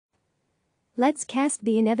Let's cast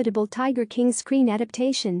the inevitable Tiger King screen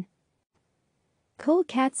adaptation. Cool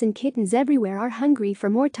cats and kittens everywhere are hungry for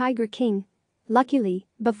more Tiger King. Luckily,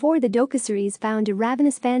 before the docuseries found a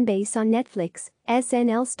ravenous fanbase on Netflix,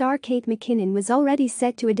 SNL star Kate McKinnon was already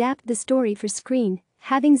set to adapt the story for screen,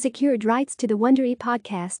 having secured rights to the Wondery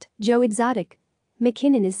podcast, Joe Exotic.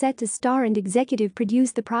 McKinnon is set to star and executive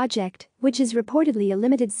produce the project, which is reportedly a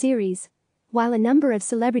limited series. While a number of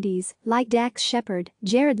celebrities, like Dax Shepard,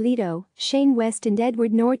 Leto, West and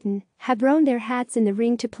Edward Norton, have thrown their hats in the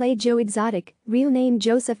ring to play Joe Exotic, real name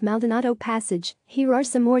Joseph Maldonado-Passage, here are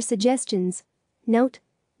some more suggestions. Note: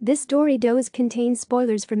 this story does contain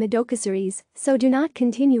spoilers from the docuseries, so do not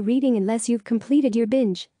continue reading unless you've completed your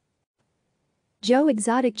binge. Joe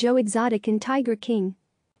Exotic and Tiger King.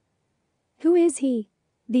 Who is he?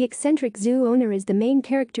 The eccentric zoo owner is the main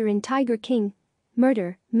character in Tiger King.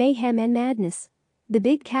 Murder, Mayhem and Madness. The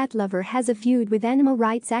big cat lover has a feud with animal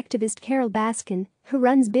rights activist Carole Baskin, who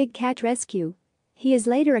runs Big Cat Rescue. He is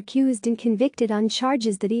later accused and convicted on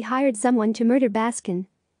charges that he hired someone to murder Baskin.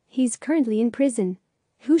 He's currently in prison.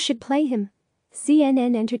 Who should play him?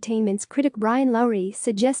 CNN Entertainment's critic Brian Lowry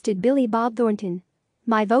suggested Billy Bob Thornton.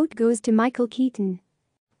 My vote goes to Michael Keaton.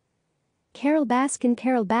 Carole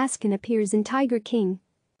Baskin appears in Tiger King.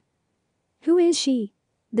 Who is she?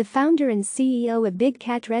 The founder and CEO of Big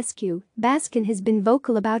Cat Rescue, Baskin has been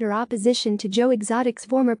vocal about her opposition to Joe Exotic's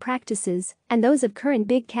former practices and those of current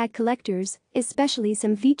big cat collectors, especially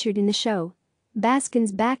some featured in the show.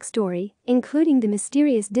 Baskin's backstory, including the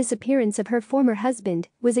mysterious disappearance of her former husband,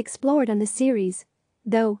 was explored on the series.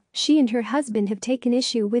 Though, she and her husband have taken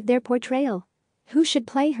issue with their portrayal. Who should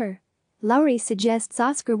play her? Lowry suggests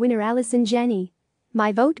Oscar winner Allison Janney.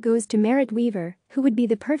 My vote goes to Merritt Wever, who would be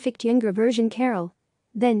the perfect younger version Carole.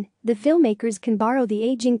 Then, the filmmakers can borrow the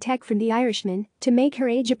aging tech from The Irishman to make her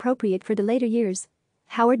age appropriate for the later years.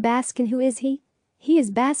 Howard Baskin. Who is he? He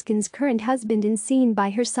is Baskin's current husband and seen by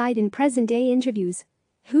her side in present-day interviews.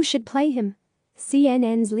 Who should play him?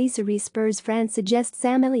 CNN's Lisa Reese Spurs France suggests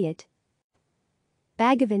Sam Elliott.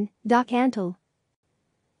 Bagavan, Doc Antle.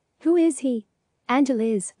 Who is he? Antle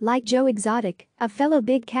is, like Joe Exotic, a fellow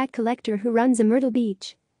big cat collector who runs a Myrtle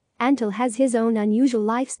Beach. Antle has his own unusual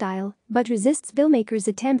lifestyle, but resists filmmakers'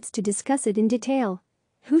 attempts to discuss it in detail.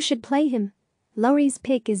 Who should play him? Lowry's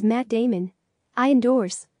pick is Matt Damon. I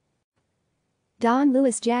endorse. Don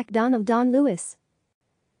Lewis. Jack Donald. Don Lewis.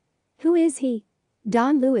 Who is he?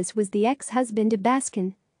 Don Lewis was the ex-husband of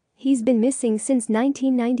Baskin. He's been missing since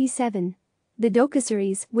 1997. The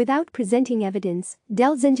docuseries, without presenting evidence,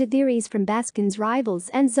 delves into theories from Baskin's rivals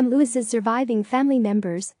and some Lewis's surviving family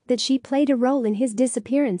members that she played a role in his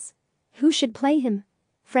disappearance. Who should play him?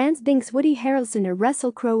 France thinks Woody Harrelson or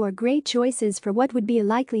Russell Crowe are great choices for what would be a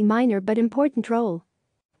likely minor but important role.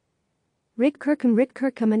 Rick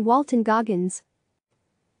Kirkham and Walton Goggins.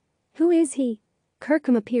 Who is he?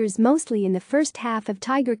 Kirkham appears mostly in the first half of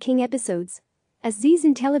Tiger King episodes. A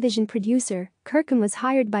seasoned television producer, Kirkham was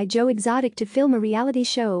hired by Joe Exotic to film a reality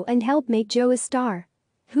show and help make Joe a star.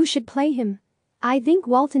 Who should play him? I think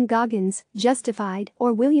Walton Goggins, Justified,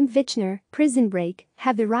 or William Fichtner, Prison Break,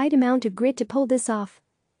 have the right amount of grit to pull this off.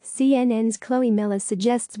 CNN's Chloe Mella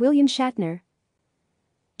suggests William Shatner.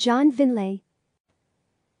 John Finlay.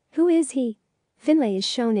 Who is he? Finlay is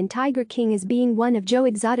shown in Tiger King as being one of Joe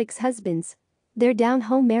Exotic's husbands. Their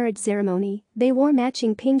down-home marriage ceremony, they wore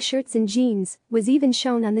matching pink shirts and jeans, was even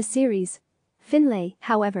shown on the series. Finlay,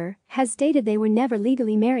 however, has stated they were never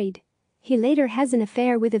legally married. He later has an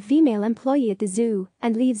affair with a female employee at the zoo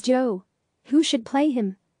and leaves Joe. Who should play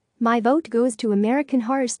him? My vote goes to American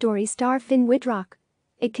Horror Story star Finn Wittrock.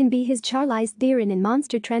 It can be his Charlize Theron in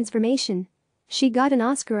Monster Transformation. She got an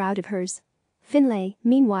Oscar out of hers. Finlay,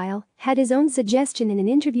 meanwhile, had his own suggestion in an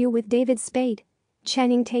interview with David Spade.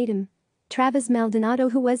 Channing Tatum. Travis Maldonado.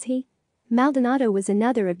 Who was he? Maldonado was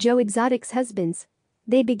another of Joe Exotic's husbands.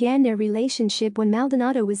 They began their relationship when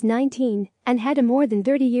Maldonado was 19 and had a more than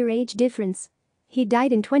 30-year age difference. He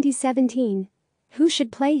died in 2017. Who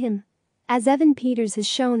should play him? As Evan Peters has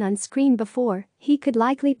shown on screen before, he could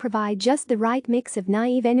likely provide just the right mix of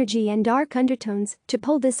naive energy and dark undertones to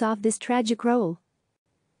pull this off this tragic role.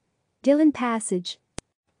 Dylan Passage.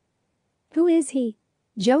 Who is he?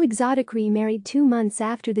 Joe Exotic remarried 2 months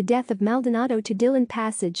after the death of Maldonado to Dylan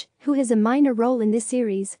Passage, who has a minor role in this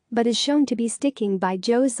series but is shown to be sticking by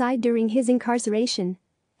Joe's side during his incarceration.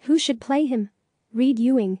 Who should play him? Reed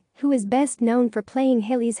Ewing, who is best known for playing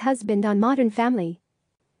Haley's husband on Modern Family.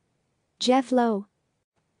 Jeff Lowe.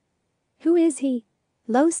 Who is he?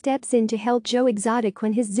 Lowe steps in to help Joe Exotic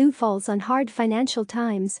when his zoo falls on hard financial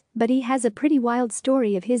times, but he has a pretty wild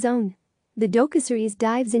story of his own. The docuseries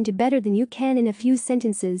dives into better than you can in a few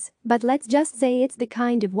sentences, but let's just say it's the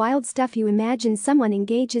kind of wild stuff you imagine someone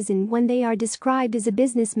engages in when they are described as a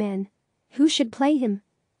businessman. Who should play him?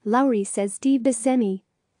 Lowry says Steve Buscemi.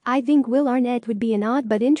 I think Will Arnett would be an odd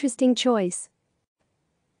but interesting choice.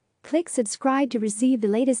 Click subscribe to receive the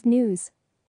latest news.